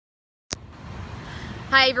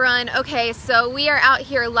Hi everyone. Okay, so we are out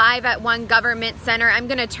here live at one government center. I'm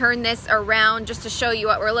going to turn this around just to show you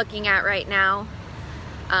what we're looking at right now.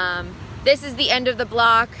 This is the end of the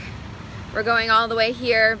block. We're going all the way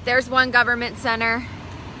here. There's one government center.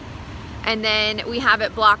 And then we have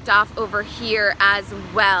it blocked off over here as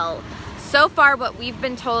well. So far what we've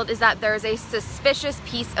been told is that there's a suspicious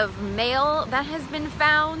piece of mail that has been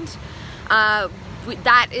found.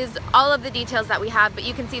 That is all of the details that we have, but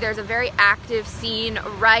you can see there's a very active scene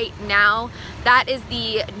right now. That is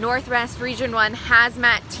the Northwest Region 1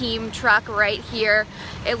 hazmat team truck right here.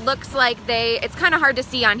 It looks like it's kind of hard to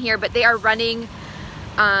see on here, but they are running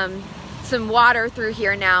some water through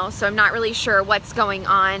here now, so I'm not really sure what's going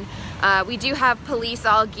on. We do have police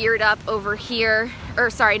all geared up over here,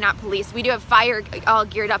 or sorry, not police. We do have fire all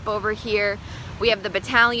geared up over here. We have the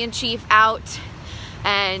battalion chief out,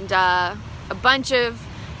 and a bunch of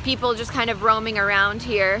people just kind of roaming around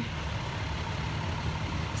here.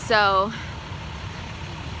 So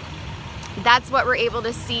that's what we're able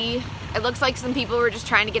to see. It looks like some people were just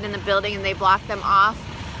trying to get in the building and they blocked them off.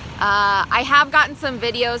 I have gotten some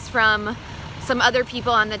videos from some other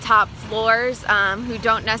people on the top floors who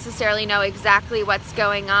don't necessarily know exactly what's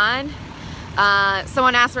going on.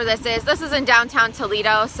 Someone asked where this is. This is in downtown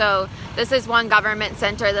Toledo, so this is one government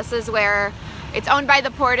center. This is where it's owned by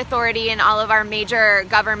the Port Authority, and all of our major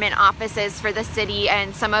government offices for the city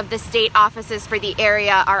and some of the state offices for the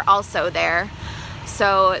area are also there.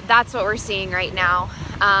 So that's what we're seeing right now.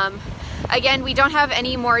 Again, we don't have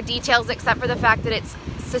any more details except for the fact that it's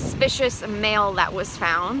suspicious mail that was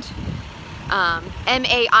found.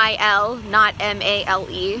 M-A-I-L, not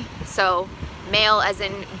M-A-L-E. So mail as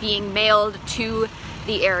in being mailed to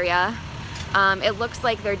the area. It looks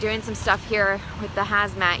like they're doing some stuff here with the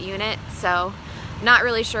hazmat unit, so not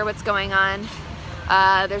really sure what's going on.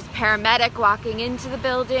 There's a paramedic walking into the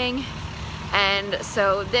building, and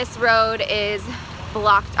so this road is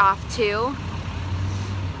blocked off too.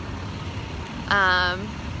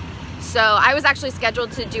 So I was actually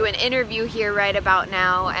scheduled to do an interview here right about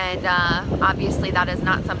now, and obviously that is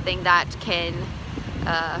not something that can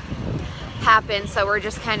happen, so we're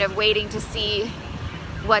just kind of waiting to see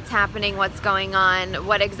what's happening, what's going on,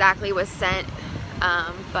 what exactly was sent,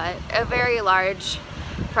 but a very large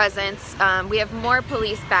presence. We have more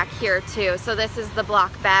police back here too. So this is the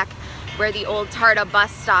block back where the old Toledo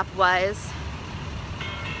bus stop was.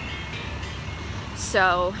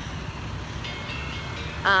 So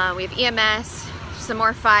we have EMS, some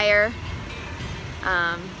more fire,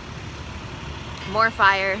 and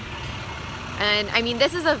I mean,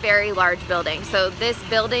 this is a very large building. So this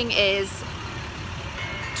building is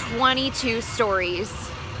 22 stories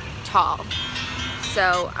tall.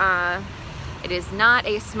 So it is not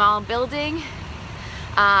a small building.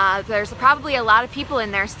 There's probably a lot of people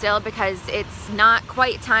in there still because it's not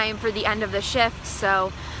quite time for the end of the shift.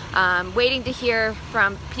 So waiting to hear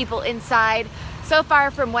from people inside. So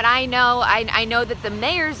far from what I know, I know that the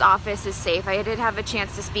mayor's office is safe. I did have a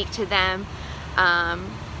chance to speak to them.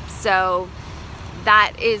 So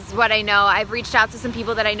that is what I know. I've reached out to some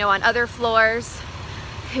people that I know on other floors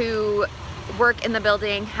who work in the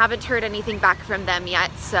building. Haven't heard anything back from them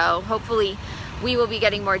yet, so hopefully we will be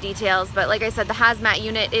getting more details. But like I said, the hazmat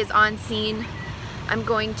unit is on scene. I'm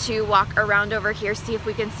going to walk around over here, see if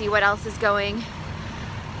we can see what else is going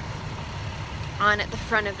on at the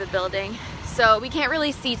front of the building. So we can't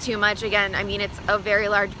really see too much. Again, I mean, it's a very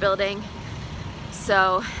large building.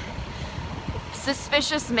 So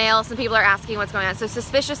suspicious mail, some people are asking what's going on. So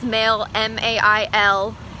suspicious mail,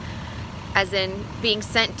 M-A-I-L, as in being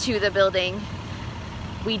sent to the building.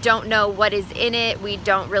 We don't know what is in it. We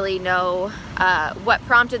don't really know what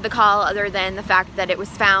prompted the call other than the fact that it was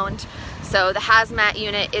found. So the hazmat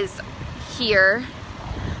unit is here.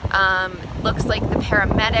 Looks like the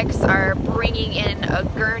paramedics are bringing in a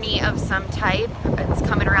gurney of some type. It's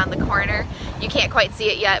coming around the corner. You can't quite see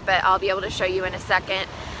it yet, but I'll be able to show you in a second.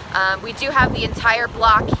 We do have the entire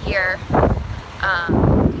block here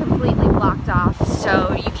completely blocked off,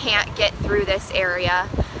 so you can't get through this area.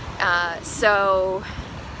 So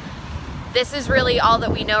this is really all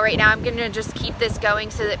that we know right now. I'm gonna just keep this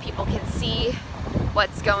going so that people can see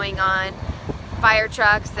what's going on. Fire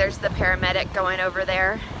trucks, there's the paramedic going over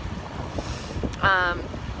there.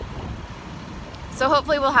 So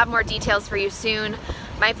hopefully we'll have more details for you soon.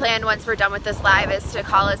 My plan once we're done with this live is to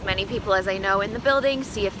call as many people as I know in the building,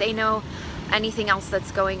 see if they know anything else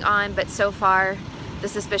that's going on, but so far the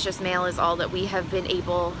suspicious mail is all that we have been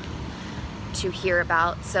able to hear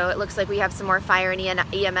about. So it looks like we have some more fire and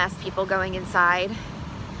EMS people going inside.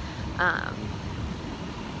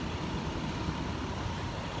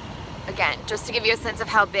 Again, just to give you a sense of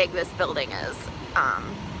how big this building is.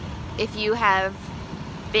 If you have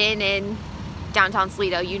been in downtown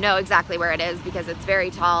Toledo, you know exactly where it is because it's very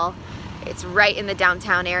tall. It's right in the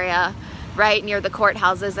downtown area, right near the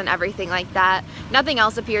courthouses and everything like that. Nothing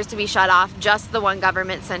else appears to be shut off, just the one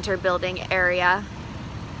government center building area.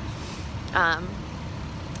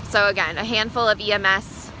 So again, a handful of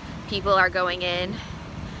EMS people are going in.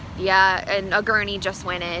 Yeah, and a gurney just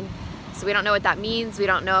went in. So we don't know what that means. We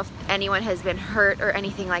don't know if anyone has been hurt or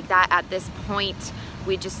anything like that at this point.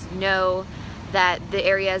 We just know that the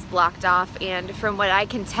area is blocked off, and from what I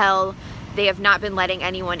can tell, they have not been letting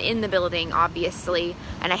anyone in the building, obviously,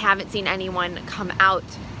 and I haven't seen anyone come out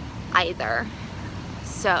either.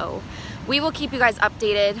 So we will keep you guys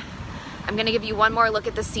updated. I'm gonna give you one more look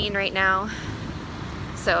at the scene right now.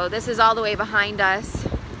 So this is all the way behind us.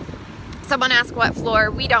 Someone asked what floor.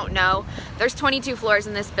 We don't know. There's 22 floors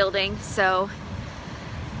in this building, so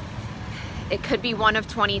it could be one of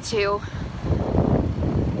 22.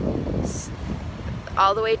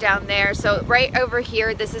 All the way down there. So right over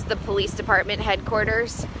here, this is the police department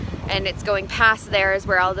headquarters, and it's going past there is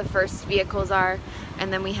where all the first vehicles are.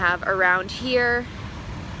 And then we have around here,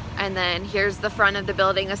 and then here's the front of the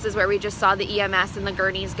building. This is where we just saw the EMS and the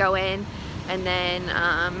gurneys go in, and then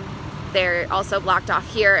they're also blocked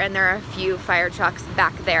off here, and there are a few fire trucks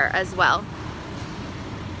back there as well.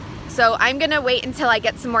 So I'm gonna wait until I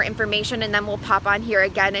get some more information, and then we'll pop on here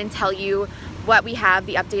again and tell you what we have,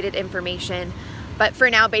 the updated information. But for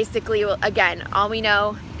now, basically, again, all we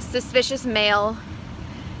know, suspicious male,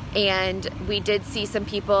 and we did see some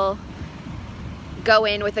people go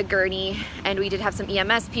in with a gurney, and we did have some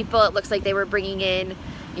EMS people. It looks like they were bringing in,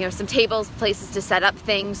 you know, some tables, places to set up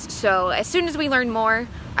things. So as soon as we learn more,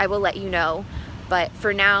 I will let you know. But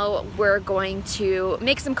for now, we're going to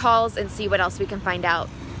make some calls and see what else we can find out.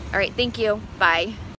 All right, thank you. Bye.